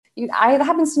that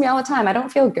happens to me all the time. I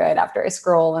don't feel good after I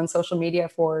scroll on social media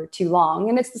for too long.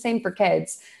 And it's the same for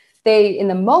kids. They, in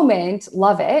the moment,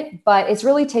 love it, but it's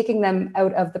really taking them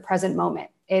out of the present moment.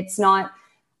 It's not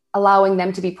allowing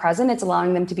them to be present. It's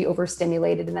allowing them to be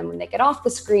overstimulated. And then when they get off the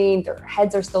screen, their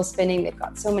heads are still spinning. They've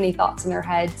got so many thoughts in their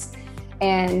heads.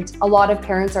 And a lot of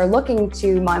parents are looking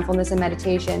to mindfulness and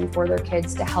meditation for their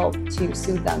kids to help to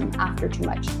soothe them after too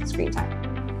much screen time.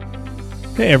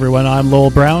 Hey everyone, I'm Lowell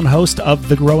Brown, host of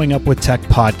the Growing Up with Tech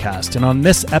podcast. And on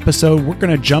this episode, we're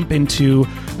going to jump into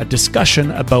a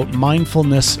discussion about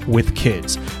mindfulness with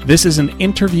kids. This is an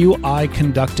interview I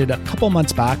conducted a couple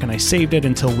months back, and I saved it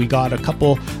until we got a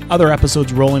couple other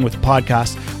episodes rolling with the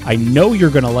podcast. I know you're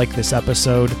going to like this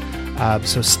episode,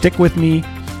 so stick with me.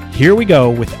 Here we go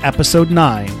with episode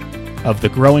 9 of the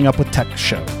Growing Up with Tech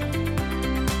show.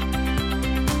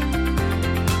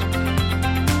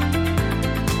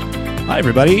 Hi,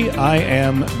 everybody. I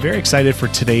am very excited for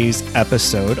today's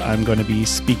episode. I'm going to be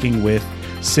speaking with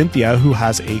Cynthia, who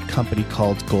has a company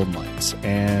called Goldminds.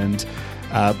 And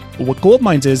what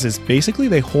Goldminds is basically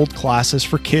they hold classes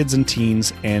for kids and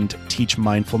teens and teach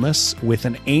mindfulness with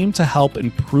an aim to help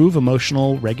improve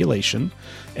emotional regulation,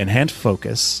 enhance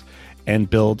focus, and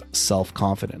build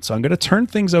self-confidence. So I'm going to turn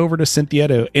things over to Cynthia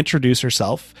to introduce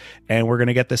herself, and we're going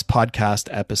to get this podcast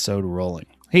episode rolling.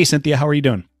 Hey, Cynthia, how are you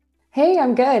doing? Hey,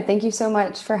 I'm good. Thank you so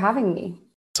much for having me.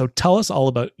 So tell us all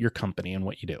about your company and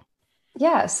what you do.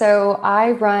 Yeah, so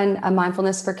I run a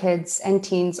mindfulness for kids and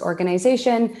teens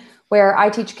organization where I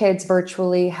teach kids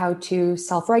virtually how to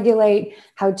self-regulate,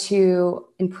 how to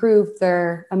improve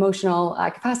their emotional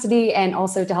capacity, and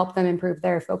also to help them improve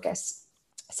their focus.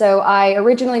 So I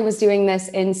originally was doing this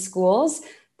in schools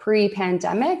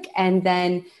pre-pandemic, and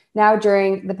then now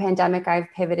during the pandemic,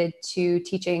 I've pivoted to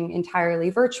teaching entirely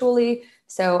virtually.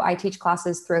 So I teach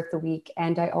classes throughout the week,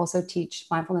 and I also teach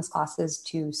mindfulness classes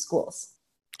to schools.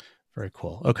 Very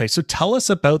cool. Okay, so tell us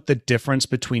about the difference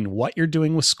between what you're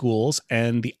doing with schools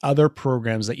and the other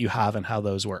programs that you have and how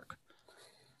those work.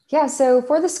 Yeah, so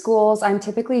for the schools, I'm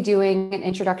typically doing an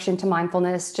introduction to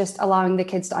mindfulness, just allowing the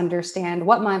kids to understand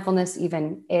what mindfulness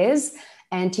even is,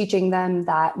 and teaching them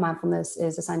that mindfulness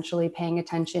is essentially paying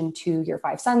attention to your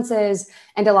 5 senses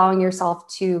and allowing yourself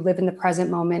to live in the present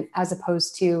moment as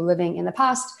opposed to living in the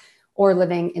past or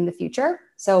living in the future.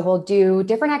 So we'll do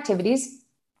different activities.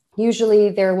 Usually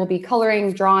there will be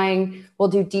coloring, drawing, we'll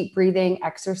do deep breathing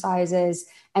exercises,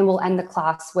 and we'll end the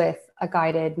class with a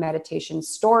guided meditation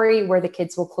story where the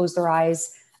kids will close their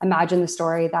eyes, imagine the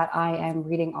story that I am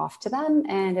reading off to them,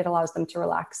 and it allows them to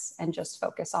relax and just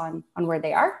focus on where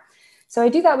they are. So I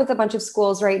do that with a bunch of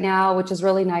schools right now, which is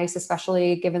really nice,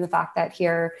 especially given the fact that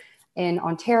here in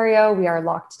Ontario, we are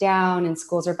locked down and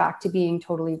schools are back to being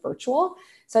totally virtual.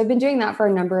 So I've been doing that for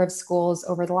a number of schools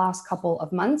over the last couple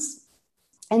of months.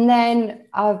 And then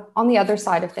on the other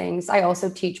side of things, I also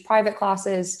teach private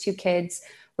classes to kids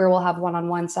where we'll have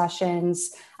one-on-one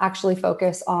sessions, actually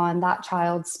focus on that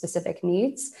child's specific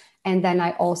needs. And then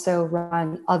I also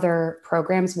run other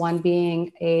programs, one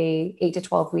being a 8 to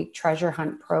 12 week treasure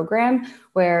hunt program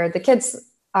where the kids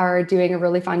are doing a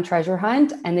really fun treasure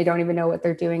hunt and they don't even know what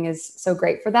they're doing is so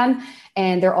great for them.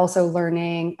 And they're also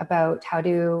learning about how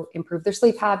to improve their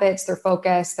sleep habits, their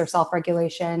focus, their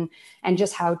self-regulation, and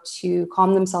just how to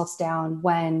calm themselves down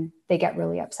when they get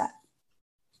really upset.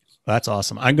 That's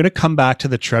awesome. I'm going to come back to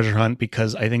the treasure hunt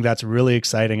because I think that's really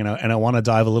exciting. And I want to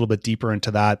dive a little bit deeper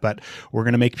into that, but we're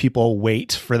going to make people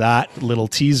wait for that little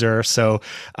teaser. So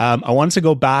I wanted to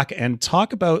go back and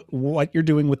talk about what you're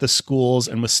doing with the schools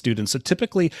and with students. So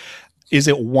typically, is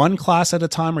it one class at a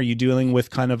time? Are you dealing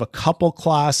with kind of a couple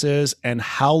classes? And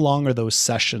how long are those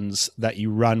sessions that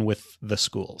you run with the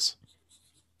schools?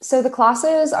 So the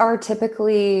classes are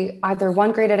typically either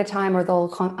one grade at a time or they'll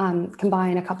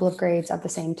combine a couple of grades at the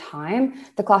same time.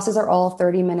 The classes are all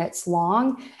 30 minutes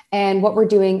long. And what we're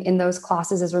doing in those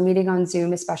classes is we're meeting on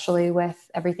Zoom, especially with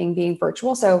everything being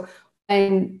virtual. So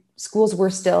when schools were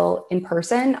still in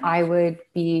person, I would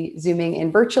be Zooming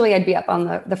in virtually. I'd be up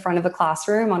on the front of the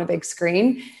classroom on a big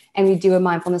screen, and we'd do a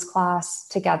mindfulness class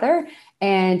together.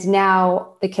 And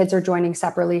now the kids are joining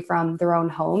separately from their own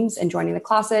homes and joining the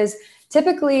classes.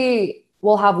 Typically,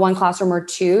 we'll have one classroom or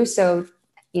two. So,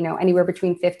 anywhere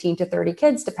between 15 to 30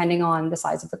 kids, depending on the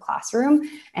size of the classroom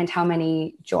and how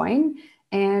many join.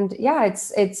 And yeah,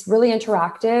 it's really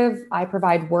interactive. I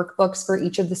provide workbooks for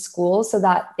each of the schools so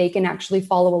that they can actually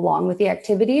follow along with the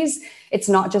activities. It's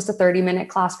not just a 30-minute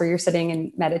class where you're sitting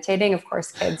and meditating. Of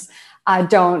course, kids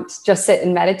don't just sit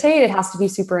and meditate. It has to be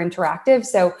super interactive.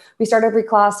 So we start every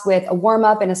class with a warm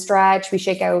up and a stretch. We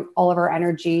shake out all of our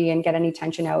energy and get any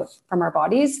tension out from our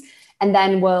bodies. And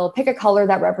then we'll pick a color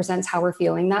that represents how we're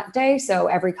feeling that day. So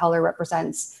every color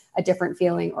represents a different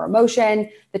feeling or emotion.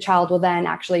 The child will then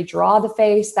actually draw the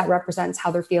face that represents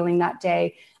how they're feeling that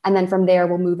day. And then from there,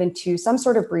 we'll move into some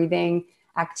sort of breathing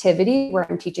activity where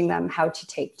I'm teaching them how to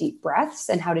take deep breaths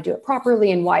and how to do it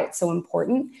properly and why it's so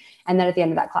important. And then at the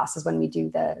end of that class is when we do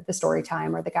the story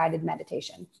time or the guided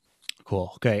meditation.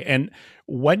 Cool. Okay. And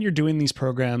when you're doing these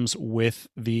programs with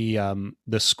the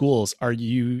schools, are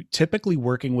you typically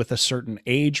working with a certain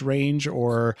age range,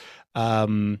 or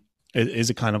is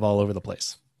it kind of all over the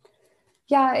place?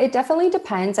 Yeah, it definitely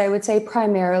depends. I would say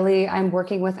primarily I'm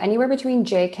working with anywhere between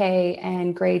JK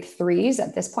and grade 3s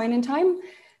at this point in time.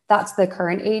 That's the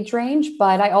current age range,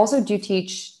 but I also do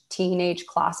teach teenage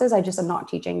classes. I just am not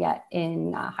teaching yet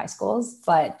in high schools,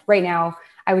 but right now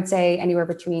I would say anywhere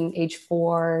between age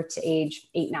 4 to age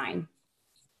 8, 9.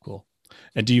 Cool.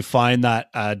 And do you find that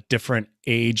at different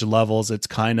age levels, it's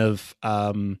kind of,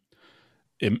 the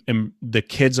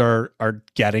kids are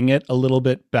getting it a little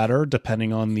bit better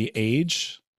depending on the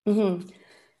age? Mm-hmm.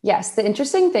 Yes. The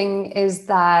interesting thing is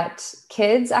that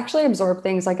kids actually absorb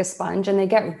things like a sponge, and they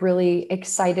get really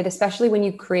excited, especially when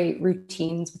you create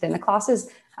routines within the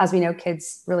classes. As we know,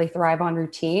 kids really thrive on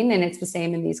routine, and it's the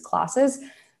same in these classes.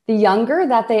 The younger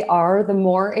that they are, the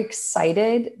more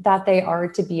excited that they are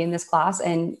to be in this class.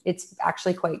 And it's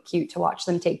actually quite cute to watch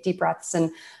them take deep breaths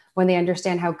and when they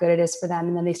understand how good it is for them.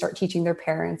 And then they start teaching their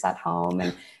parents at home.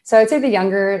 And so I'd say the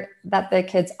younger that the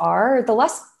kids are, the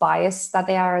less bias that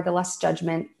they are, the less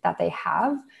judgment that they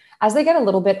have. As they get a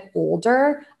little bit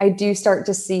older, I do start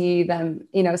to see them,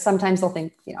 sometimes they'll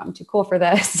think, I'm too cool for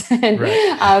this. And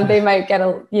right. They might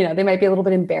they might be a little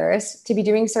bit embarrassed to be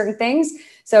doing certain things.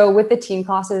 So with the teen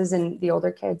classes and the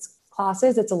older kids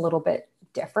classes, it's a little bit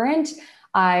different.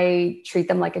 I treat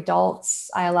them like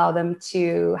adults. I allow them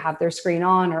to have their screen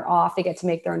on or off. They get to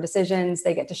make their own decisions.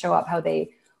 They get to show up how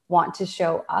they want to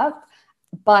show up,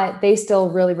 but they still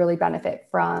really, really benefit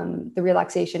from the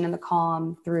relaxation and the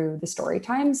calm through the story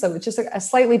time. So it's just a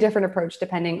slightly different approach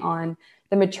depending on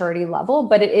the maturity level,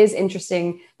 but it is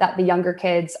interesting that the younger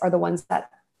kids are the ones that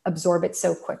absorb it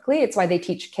so quickly. It's why they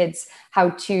teach kids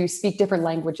how to speak different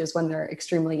languages when they're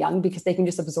extremely young, because they can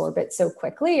just absorb it so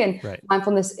quickly. And right.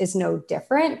 Mindfulness is no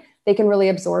different. They can really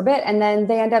absorb it, and then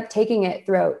they end up taking it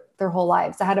throughout their whole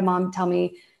lives. I had a mom tell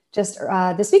me just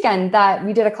this weekend that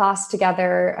we did a class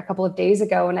together a couple of days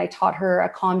ago, and I taught her a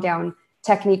calm down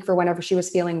technique for whenever she was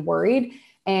feeling worried.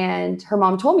 And her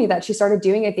mom told me that she started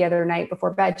doing it the other night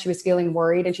before bed. She was feeling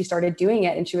worried and she started doing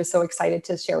it, and she was so excited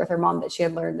to share with her mom that she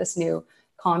had learned this new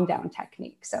calm down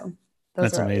technique. So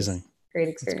that's amazing. Great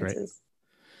experiences.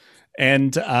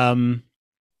 Great. And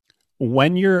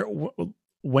when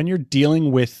you're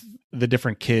dealing with the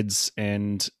different kids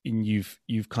and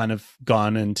you've kind of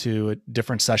gone into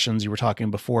different sessions, you were talking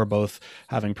before, both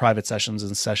having private sessions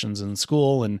and sessions in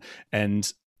school,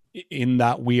 and in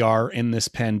that we are in this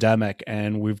pandemic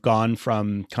and we've gone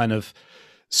from kind of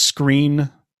screen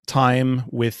time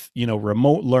with,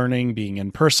 remote learning, being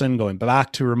in person, going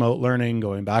back to remote learning,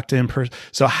 going back to in person.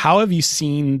 So how have you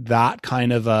seen that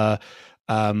kind of a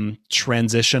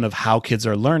transition of how kids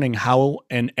are learning,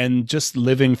 and just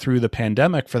living through the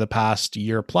pandemic for the past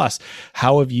year plus?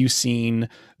 How have you seen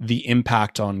the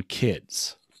impact on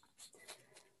kids?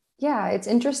 Yeah, it's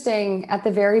interesting. At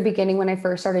the very beginning, when I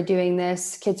first started doing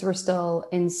this, kids were still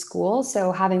in school.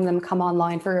 So having them come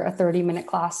online for a 30-minute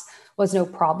class was no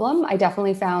problem. I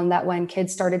definitely found that when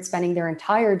kids started spending their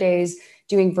entire days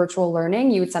doing virtual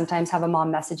learning, you would sometimes have a mom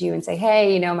message you and say,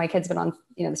 hey, my kid's been on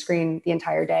the screen the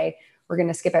entire day. We're going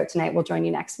to skip out tonight. We'll join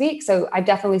you next week. So I've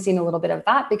definitely seen a little bit of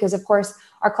that because, of course,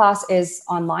 our class is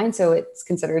online. So it's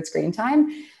considered screen time.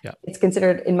 Yeah. It's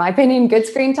considered, in my opinion, good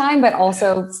screen time, but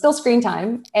also still screen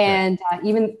time. And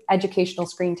even educational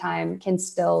screen time can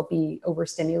still be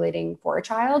overstimulating for a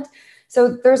child.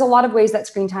 So there's a lot of ways that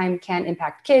screen time can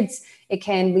impact kids. It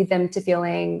can lead them to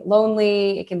feeling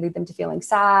lonely. It can lead them to feeling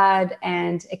sad.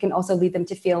 And it can also lead them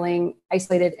to feeling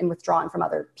isolated and withdrawn from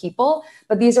other people.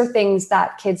 But these are things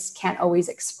that kids can't always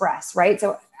express, right?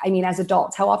 So, as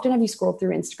adults, how often have you scrolled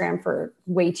through Instagram for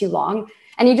way too long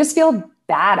and you just feel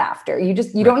bad after? You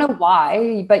don't know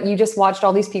why, but you just watched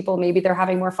all these people. Maybe they're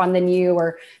having more fun than you,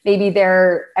 or maybe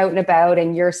they're out and about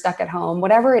and you're stuck at home,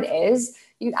 whatever it is.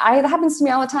 It happens to me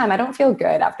all the time. I don't feel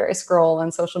good after I scroll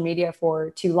on social media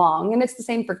for too long. And it's the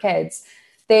same for kids.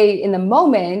 They, in the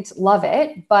moment, love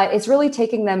it, but it's really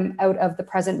taking them out of the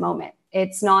present moment.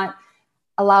 It's not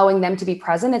allowing them to be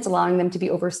present. It's allowing them to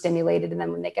be overstimulated. And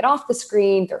then when they get off the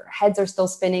screen, their heads are still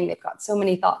spinning. They've got so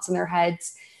many thoughts in their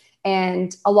heads.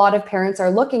 And a lot of parents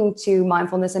are looking to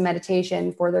mindfulness and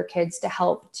meditation for their kids to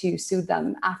help to soothe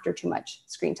them after too much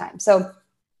screen time. So,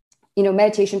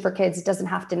 meditation for kids doesn't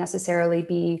have to necessarily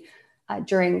be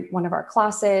during one of our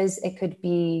classes. It could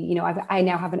be, I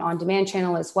now have an on-demand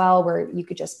channel as well, where you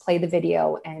could just play the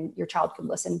video and your child could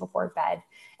listen before bed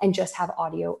and just have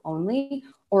audio only.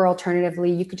 Or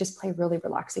alternatively, you could just play really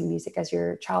relaxing music as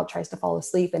your child tries to fall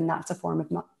asleep. And that's a form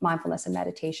of mindfulness and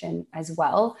meditation as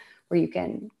well, where you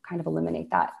can kind of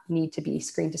eliminate that need to be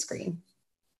screen to screen.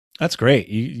 That's great.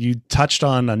 You touched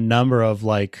on a number of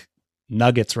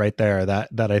nuggets right there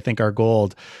that I think are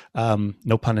gold.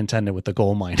 No pun intended with the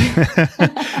gold mine.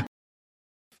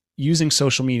 Using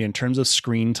social media in terms of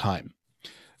screen time.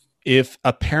 If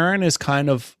a parent is kind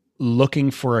of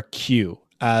looking for a cue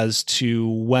as to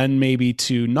when maybe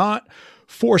to not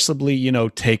forcibly,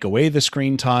 take away the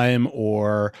screen time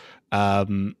or,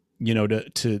 to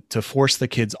force the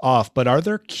kids off, but are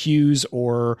there cues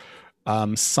or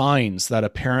signs that a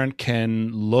parent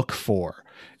can look for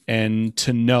and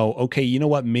to know, okay, you know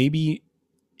what, maybe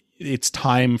it's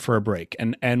time for a break?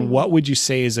 And what would you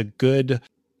say is a good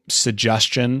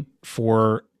suggestion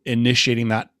for initiating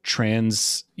that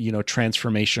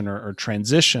transformation or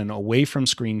transition away from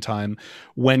screen time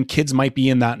when kids might be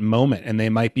in that moment and they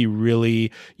might be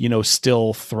really,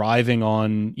 still thriving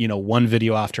on, one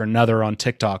video after another on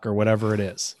TikTok or whatever it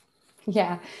is?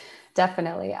 Yeah,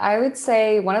 definitely. I would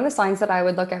say one of the signs that I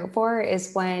would look out for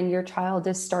is when your child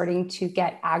is starting to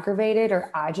get aggravated or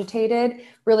agitated,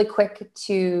 really quick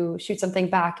to shoot something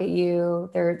back at you.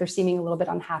 They're seeming a little bit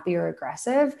unhappy or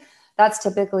aggressive. That's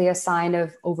typically a sign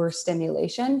of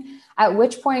overstimulation, at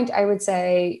which point I would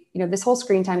say, this whole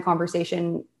screen time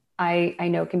conversation, I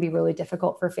know can be really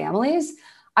difficult for families.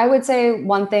 I would say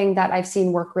one thing that I've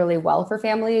seen work really well for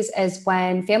families is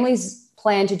when families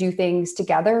plan to do things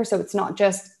together. So it's not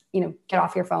just, get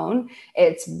off your phone.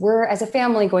 It's we're as a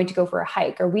family going to go for a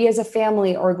hike, or we as a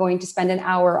family are going to spend an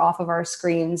hour off of our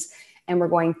screens and we're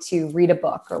going to read a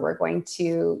book, or we're going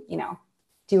to,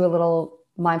 do a little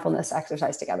mindfulness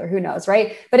exercise together. Who knows,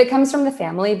 right? But it comes from the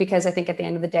family, because I think at the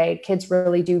end of the day, kids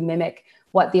really do mimic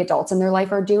what the adults in their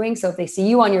life are doing. So if they see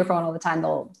you on your phone all the time,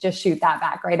 they'll just shoot that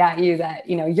back right at you, that,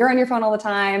 you're on your phone all the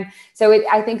time. So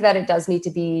I think that it does need to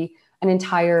be an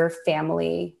entire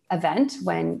family event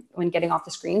when getting off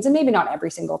the screens, and maybe not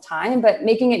every single time, but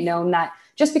making it known that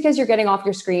just because you're getting off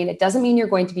your screen, it doesn't mean you're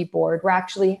going to be bored. We're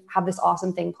actually have this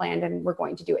awesome thing planned and we're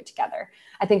going to do it together.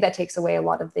 I think that takes away a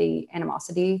lot of the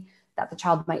animosity that the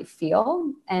child might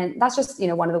feel. And that's just,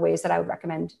 one of the ways that I would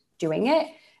recommend doing it.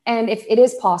 And if it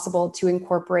is possible to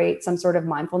incorporate some sort of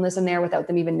mindfulness in there without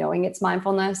them even knowing it's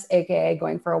mindfulness, AKA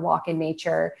going for a walk in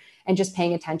nature and just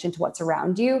paying attention to what's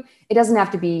around you. It doesn't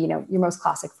have to be, your most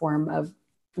classic form of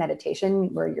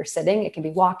meditation where you're sitting. It can be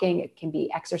walking, it can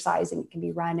be exercising, it can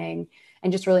be running,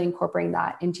 and just really incorporating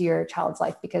that into your child's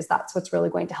life, because that's what's really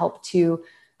going to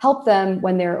help them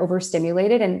when they're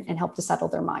overstimulated and help to settle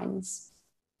their minds.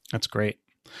 That's great.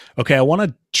 Okay, I want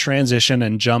to transition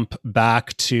and jump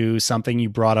back to something you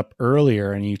brought up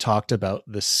earlier, and you talked about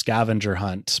the scavenger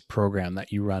hunt program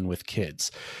that you run with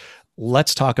kids.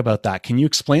 Let's talk about that. Can you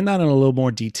explain that in a little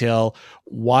more detail,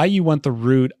 why you went the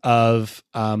route of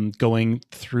going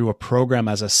through a program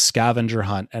as a scavenger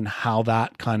hunt and how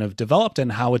that kind of developed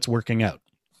and how it's working out?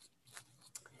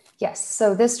 Yes.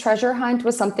 So this treasure hunt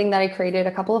was something that I created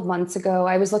a couple of months ago.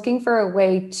 I was looking for a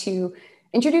way to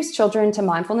introduce children to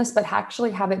mindfulness, but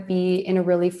actually have it be in a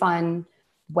really fun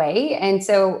way. And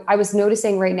so I was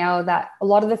noticing right now that a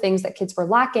lot of the things that kids were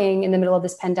lacking in the middle of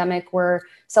this pandemic were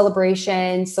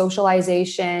celebration,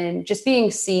 socialization, just being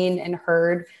seen and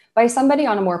heard by somebody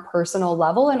on a more personal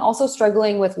level, and also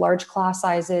struggling with large class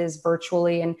sizes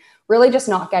virtually and really just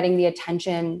not getting the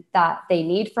attention that they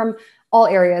need from all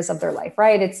areas of their life,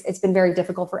 right? It's been very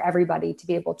difficult for everybody to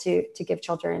be able to give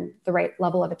children the right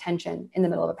level of attention in the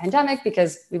middle of a pandemic,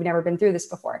 because we've never been through this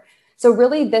before. So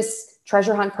really this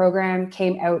treasure hunt program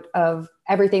came out of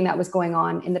everything that was going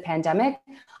on in the pandemic.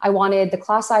 I wanted the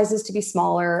class sizes to be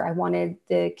smaller. I wanted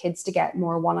the kids to get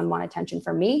more one-on-one attention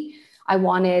from me. I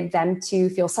wanted them to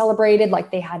feel celebrated,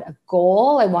 like they had a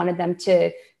goal. I wanted them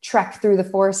to trek through the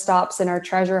 4 stops in our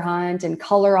treasure hunt and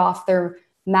color off their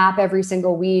map every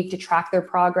single week to track their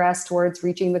progress towards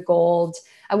reaching the gold.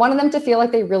 I wanted them to feel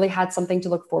like they really had something to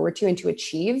look forward to and to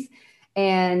achieve.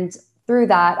 And through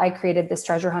that, I created this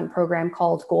treasure hunt program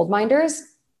called Goldminders.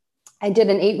 I did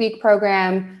an 8-week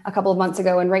program a couple of months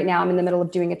ago, and right now I'm in the middle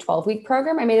of doing a 12-week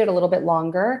program. I made it a little bit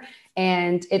longer,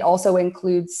 and it also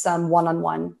includes some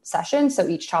one-on-one sessions. So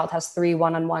each child has 3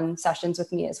 one-on-one sessions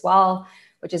with me as well,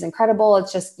 which is incredible.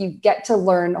 It's just, you get to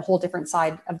learn a whole different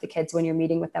side of the kids when you're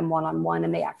meeting with them one-on-one,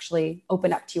 and they actually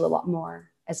open up to you a lot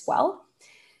more as well.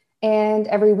 And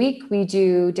every week we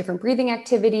do different breathing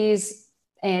activities,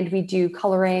 and we do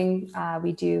coloring,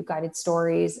 we do guided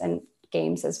stories and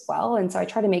games as well. And so I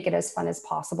try to make it as fun as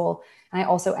possible. And I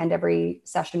also end every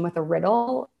session with a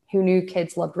riddle. Who knew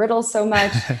kids loved riddles so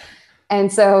much?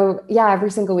 And so, yeah,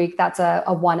 every single week, that's a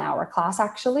 1 hour class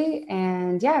actually.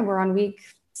 And yeah, we're on week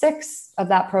 6 of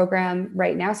that program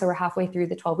right now. So we're halfway through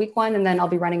the 12-week one, and then I'll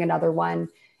be running another one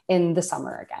in the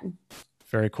summer again.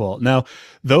 Very cool. Now,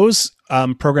 those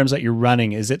programs that you're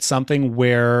running, is it something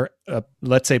where,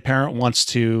 let's say, a parent wants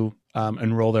to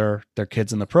enroll their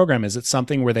kids in the program? Is it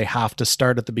something where they have to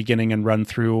start at the beginning and run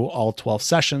through all 12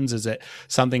 sessions? Is it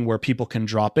something where people can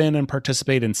drop in and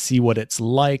participate and see what it's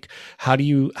like? How do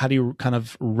you kind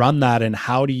of run that, and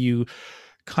how do you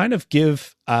kind of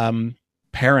give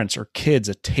parents or kids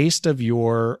a taste of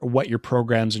what your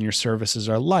programs and your services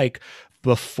are like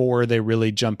before they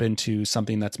really jump into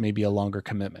something that's maybe a longer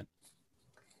commitment?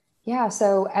 Yeah,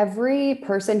 so every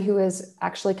person who has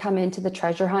actually come into the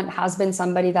treasure hunt has been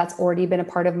somebody that's already been a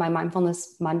part of my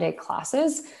Mindfulness Monday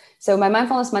classes. So my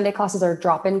Mindfulness Monday classes are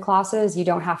drop-in classes. You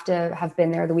don't have to have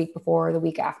been there the week before or the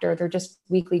week after. They're just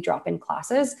weekly drop-in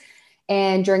classes.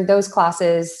 And during those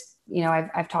classes,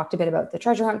 I've talked a bit about the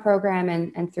treasure hunt program,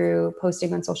 and through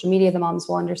posting on social media, the moms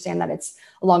will understand that it's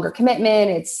a longer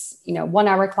commitment. It's, 1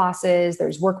 hour classes,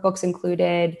 there's workbooks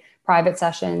included, private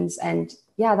sessions. And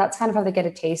yeah, that's kind of how they get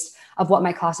a taste of what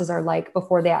my classes are like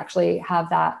before they actually have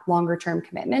that longer term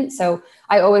commitment. So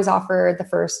I always offer the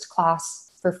first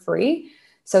class for free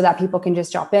so that people can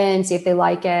just drop in, see if they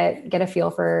like it, get a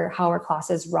feel for how our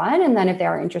classes run. And then if they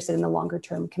are interested in the longer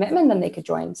term commitment, then they could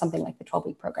join something like the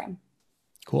 12-week program.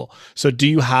 Cool. So do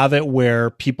you have it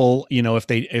where people,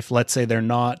 if let's say they're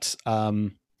not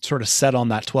sort of set on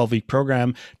that 12-week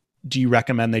program, do you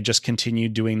recommend they just continue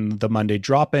doing the Monday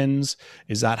drop-ins?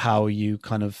 Is that how you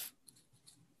kind of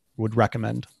would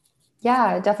recommend?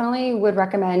 Yeah, definitely would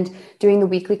recommend doing the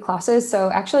weekly classes. So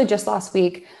actually just last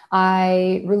week,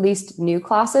 I released new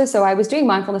classes. So I was doing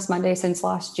Mindfulness Monday since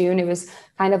last June. It was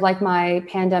kind of like my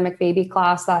pandemic baby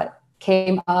class that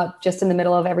came up just in the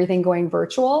middle of everything going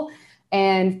virtual.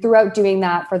 And throughout doing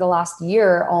that for the last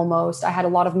year almost, I had a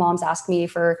lot of moms ask me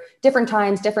for different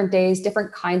times, different days,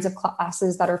 different kinds of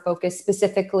classes that are focused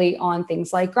specifically on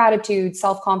things like gratitude,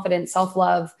 self-confidence,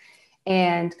 self-love,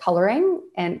 and coloring,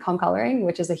 and calm coloring,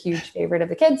 which is a huge favorite of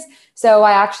the kids. So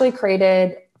I actually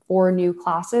created 4 new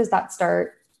classes that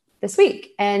start this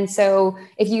week. And so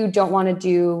if you don't want to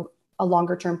do a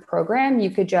longer term program, you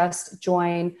could just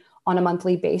join on a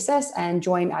monthly basis and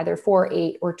join either 4,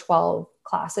 8, or 12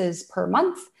 classes per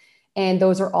month. And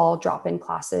those are all drop-in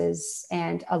classes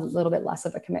and a little bit less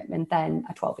of a commitment than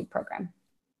a 12-week program.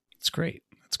 That's great.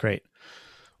 That's great.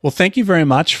 Well, thank you very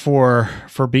much for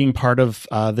being part of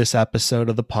this episode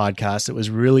of the podcast. It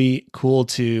was really cool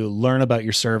to learn about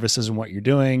your services and what you're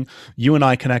doing. You and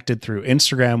I connected through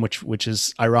Instagram, which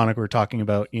is ironic. We're talking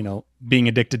about, being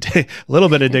addicted to a little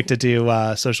bit addicted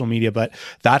to social media, but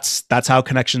that's how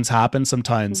connections happen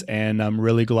sometimes. And I'm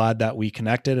really glad that we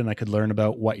connected and I could learn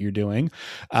about what you're doing.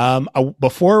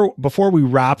 Before we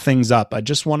wrap things up, I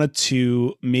just wanted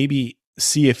to maybe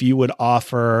see if you would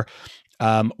offer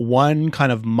one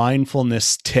kind of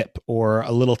mindfulness tip or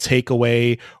a little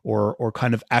takeaway or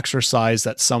kind of exercise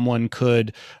that someone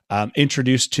could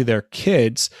introduce to their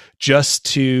kids just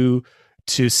to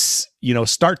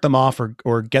start them off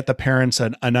or get the parents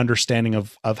an understanding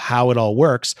of how it all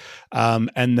works.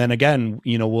 And then again,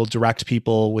 we'll direct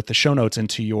people with the show notes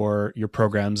into your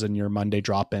programs and your Monday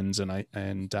drop-ins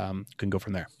and can go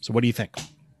from there. So what do you think?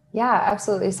 Yeah,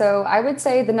 absolutely. So I would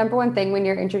say the number one thing when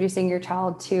you're introducing your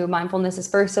child to mindfulness is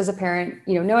first, as a parent,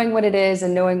 knowing what it is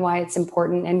and knowing why it's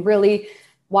important. And really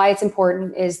why it's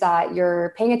important is that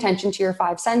you're paying attention to your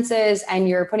 5 senses and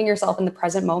you're putting yourself in the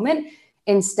present moment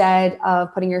instead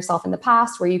of putting yourself in the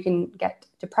past where you can get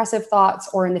depressive thoughts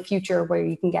or in the future where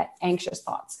you can get anxious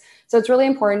thoughts. So it's really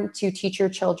important to teach your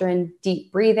children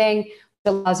deep breathing. It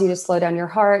allows you to slow down your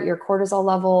heart, your cortisol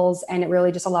levels, and it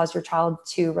really just allows your child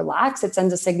to relax. It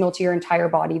sends a signal to your entire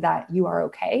body that you are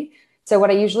okay. So what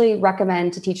I usually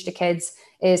recommend to teach to kids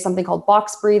is something called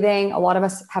box breathing. A lot of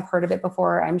us have heard of it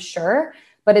before, I'm sure,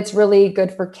 but it's really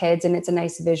good for kids and it's a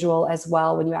nice visual as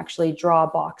well when you actually draw a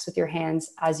box with your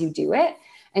hands as you do it.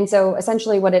 And so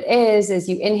essentially what it is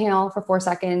you inhale for 4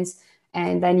 seconds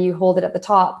And then you hold it at the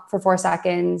top for 4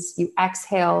 seconds, you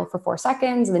exhale for 4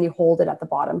 seconds, and then you hold it at the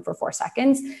bottom for 4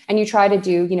 seconds. And you try to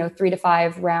do, 3 to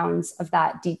 5 rounds of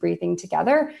that deep breathing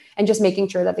together, and just making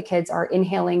sure that the kids are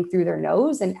inhaling through their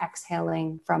nose and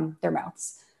exhaling from their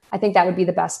mouths. I think that would be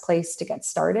the best place to get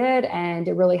started. And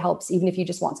it really helps, even if you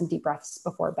just want some deep breaths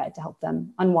before bed, to help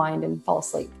them unwind and fall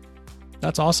asleep.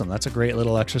 That's awesome. That's a great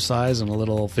little exercise and a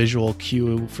little visual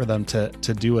cue for them to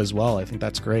do as well. I think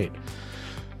that's great.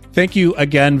 Thank you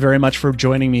again very much for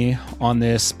joining me on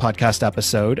this podcast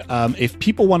episode. If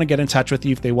people want to get in touch with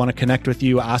you, if they want to connect with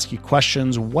you, ask you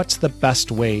questions, what's the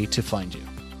best way to find you?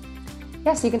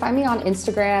 Yes, you can find me on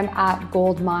Instagram at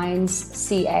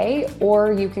goldminesca,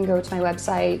 or you can go to my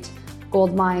website,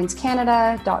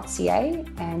 goldminescanada.ca,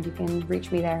 and you can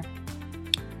reach me there.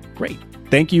 Great.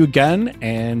 Thank you again.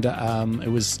 And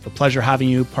it was a pleasure having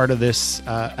you part of this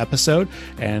episode,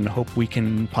 and hope we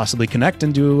can possibly connect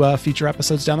and do future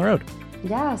episodes down the road.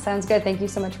 Yeah, sounds good. Thank you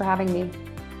so much for having me.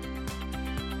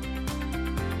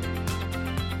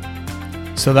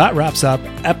 So that wraps up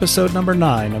episode number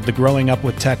 9 of the Growing Up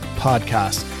with Tech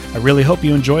podcast. I really hope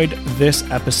you enjoyed this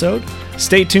episode.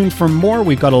 Stay tuned for more.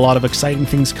 We've got a lot of exciting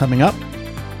things coming up.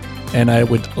 And I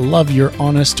would love your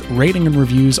honest rating and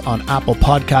reviews on Apple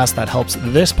Podcasts. That helps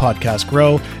this podcast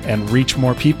grow and reach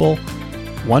more people.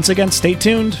 Once again, stay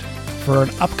tuned for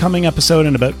an upcoming episode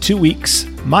in about 2 weeks.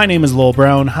 My name is Lowell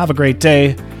Brown. Have a great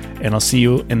day, and I'll see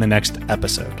you in the next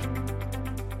episode.